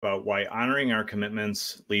about why honoring our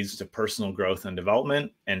commitments leads to personal growth and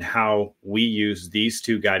development, and how we use these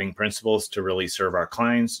two guiding principles to really serve our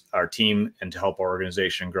clients, our team, and to help our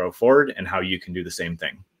organization grow forward, and how you can do the same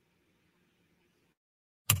thing.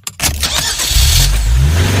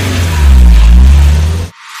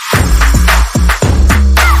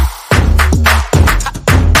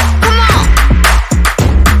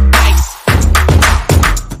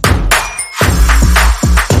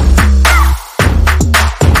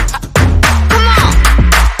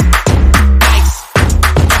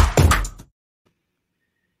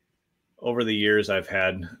 Over the years, I've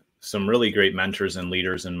had some really great mentors and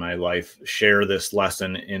leaders in my life share this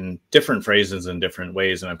lesson in different phrases and different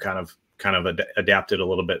ways, and I've kind of adapted a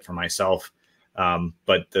little bit for myself.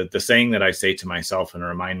 But the saying that I say to myself and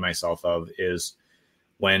remind myself of is,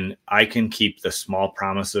 when I can keep the small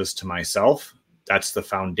promises to myself, that's the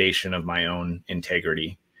foundation of my own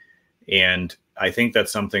integrity. And I think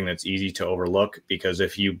that's something that's easy to overlook, because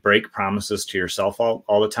if you break promises to yourself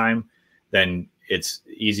all the time, then it's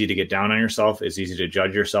easy to get down on yourself. It's easy to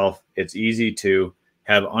judge yourself. It's easy to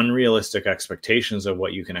have unrealistic expectations of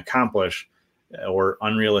what you can accomplish, or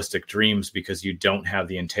unrealistic dreams, because you don't have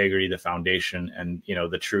the integrity, the foundation, and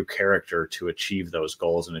the true character to achieve those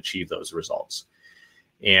goals and achieve those results.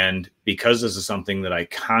 And because this is something that I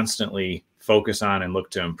constantly focus on and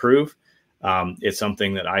look to improve, it's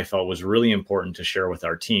something that I felt was really important to share with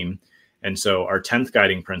our team. And so our 10th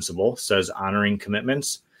guiding principle says, honoring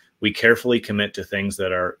commitments. We carefully commit to things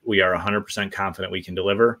that we are 100% confident we can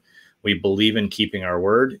deliver. We believe in keeping our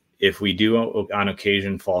word. If we do on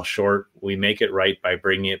occasion fall short, we make it right by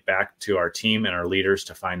bringing it back to our team and our leaders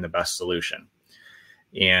to find the best solution.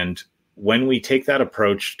 And when we take that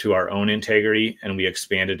approach to our own integrity and we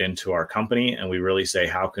expand it into our company, and we really say,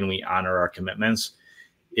 how can we honor our commitments?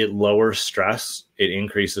 It lowers stress. It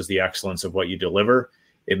increases the excellence of what you deliver.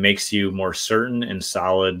 It makes you more certain and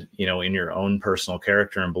solid, in your own personal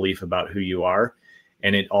character and belief about who you are.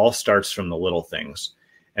 And it all starts from the little things.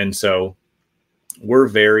 And so we're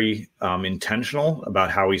very intentional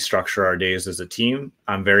about how we structure our days as a team.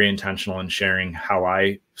 I'm very intentional in sharing how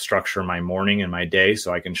I structure my morning and my day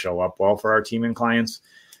so I can show up well for our team and clients.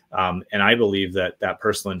 And I believe that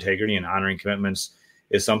personal integrity and honoring commitments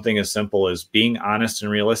is something as simple as being honest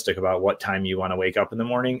and realistic about what time you want to wake up in the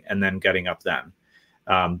morning, and then getting up then.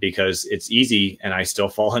 Because it's easy, and I still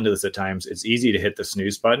fall into this at times, it's easy to hit the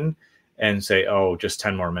snooze button and say, oh, just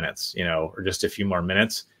 10 more minutes, or just a few more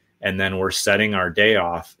minutes. And then we're setting our day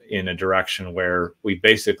off in a direction where we've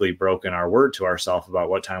basically broken our word to ourselves about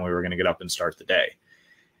what time we were going to get up and start the day.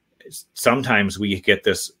 Sometimes we get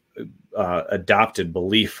this adopted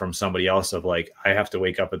belief from somebody else of like, I have to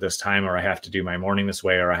wake up at this time, or I have to do my morning this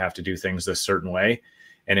way, or I have to do things this certain way.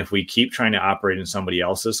 And if we keep trying to operate in somebody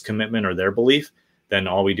else's commitment or their belief, then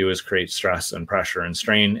all we do is create stress and pressure and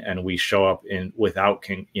strain, and we show up without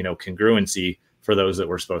congruency for those that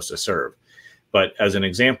we're supposed to serve. But as an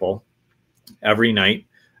example, every night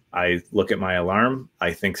I look at my alarm,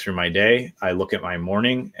 I think through my day, I look at my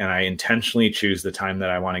morning, and I intentionally choose the time that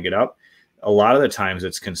I want to get up. A lot of the times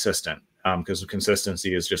it's consistent, because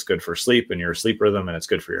consistency is just good for sleep and your sleep rhythm, and it's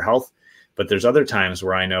good for your health. But there's other times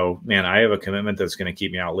where I know, man, I have a commitment that's going to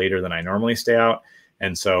keep me out later than I normally stay out.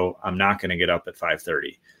 And so I'm not going to get up at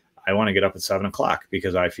 5:30. I want to get up at 7 o'clock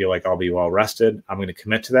because I feel like I'll be well rested. I'm going to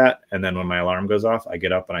commit to that. And then when my alarm goes off, I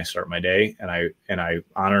get up and I start my day, and I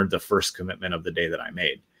honored the first commitment of the day that I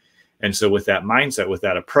made. And so with that mindset, with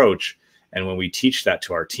that approach, and when we teach that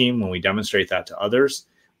to our team, when we demonstrate that to others,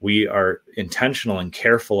 we are intentional and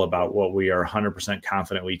careful about what we are 100%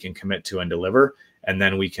 confident we can commit to and deliver. And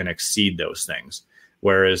then we can exceed those things.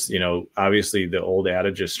 Whereas, obviously the old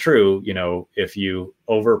adage is true, if you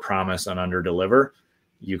overpromise and underdeliver,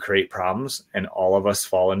 you create problems, and all of us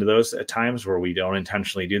fall into those at times where we don't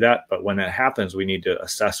intentionally do that. But when that happens, we need to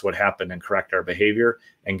assess what happened and correct our behavior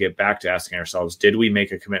and get back to asking ourselves, did we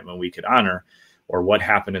make a commitment we could honor, or what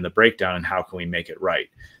happened in the breakdown and how can we make it right?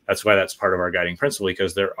 That's why that's part of our guiding principle,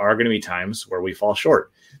 because there are going to be times where we fall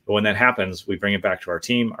short. But when that happens, we bring it back to our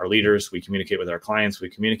team, our leaders, we communicate with our clients, we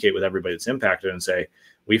communicate with everybody that's impacted and say,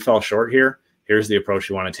 we fell short here. Here's the approach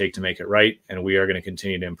we want to take to make it right. And we are going to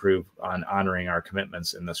continue to improve on honoring our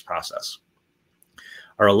commitments in this process.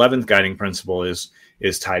 Our 11th guiding principle is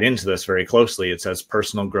tied into this very closely. It says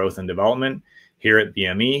personal growth and development. Here at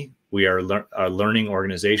BME, we are a learning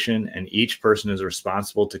organization, and each person is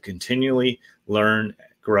responsible to continually learn,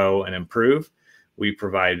 grow, and improve. We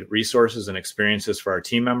provide resources and experiences for our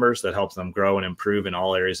team members that help them grow and improve in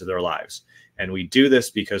all areas of their lives. And we do this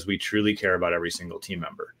because we truly care about every single team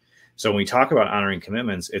member. So when we talk about honoring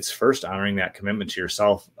commitments, it's first honoring that commitment to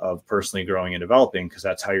yourself of personally growing and developing, because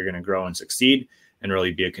that's how you're going to grow and succeed and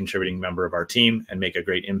really be a contributing member of our team and make a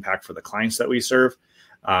great impact for the clients that we serve.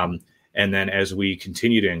 And then as we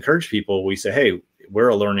continue to encourage people, we say, hey, we're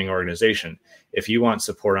a learning organization. If you want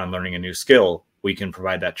support on learning a new skill, we can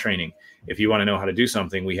provide that training. If you want to know how to do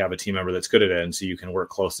something, we have a team member that's good at it, and so you can work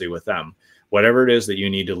closely with them. Whatever it is that you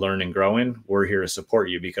need to learn and grow in, we're here to support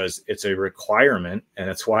you, because it's a requirement, and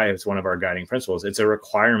that's why it's one of our guiding principles. It's a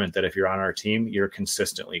requirement that if you're on our team, you're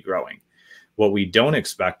consistently growing. What we don't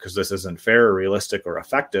expect, because this isn't fair or realistic or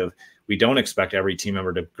effective, we don't expect every team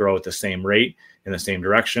member to grow at the same rate, in the same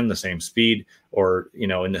direction, the same speed, or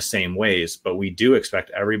in the same ways. But we do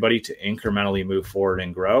expect everybody to incrementally move forward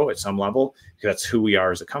and grow at some level, because that's who we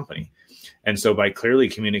are as a company. And so by clearly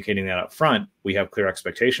communicating that up front, we have clear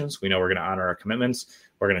expectations. We know we're going to honor our commitments.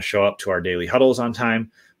 We're going to show up to our daily huddles on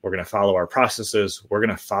time. We're going to follow our processes. We're going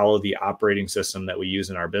to follow the operating system that we use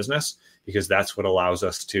in our business, because that's what allows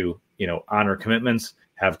us to, honor commitments,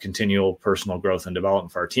 have continual personal growth and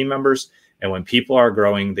development for our team members. And when people are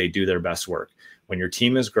growing, they do their best work. When your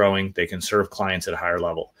team is growing, they can serve clients at a higher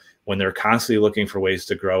level. When they're constantly looking for ways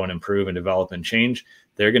to grow and improve and develop and change,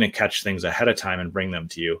 they're going to catch things ahead of time and bring them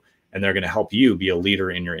to you. And they're going to help you be a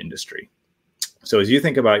leader in your industry. So as you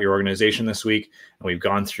think about your organization this week, and we've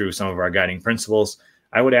gone through some of our guiding principles,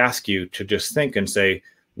 I would ask you to just think and say,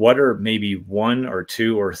 what are maybe one or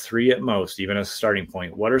two or three at most, even as a starting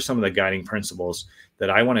point, what are some of the guiding principles that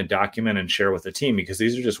I want to document and share with the team? Because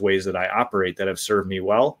these are just ways that I operate that have served me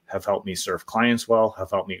well, have helped me serve clients well,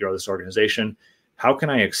 have helped me grow this organization. How can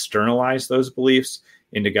I externalize those beliefs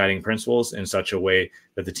into guiding principles in such a way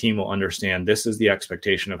that the team will understand this is the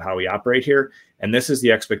expectation of how we operate here, and this is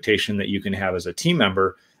the expectation that you can have as a team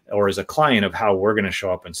member or as a client of how we're going to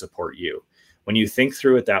show up and support you? When you think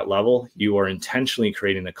through at that level, you are intentionally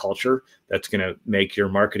creating the culture that's going to make your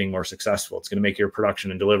marketing more successful. It's going to make your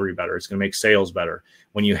production and delivery better. It's going to make sales better.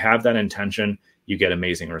 When you have that intention, you get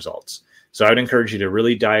amazing results. So I would encourage you to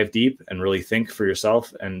really dive deep and really think for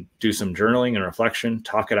yourself and do some journaling and reflection,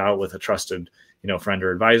 talk it out with a trusted, friend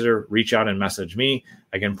or advisor. Reach out and message me.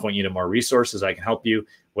 I can point you to more resources. I can help you.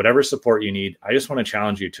 Whatever support you need, I just want to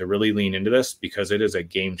challenge you to really lean into this, because it is a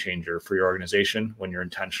game changer for your organization when you're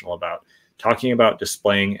intentional about talking about,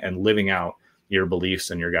 displaying, and living out your beliefs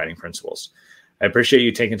and your guiding principles. I appreciate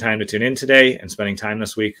you taking time to tune in today and spending time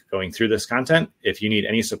this week going through this content. If you need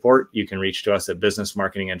any support, you can reach to us at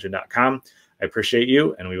businessmarketingengine.com. I appreciate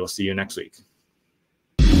you, and we will see you next week.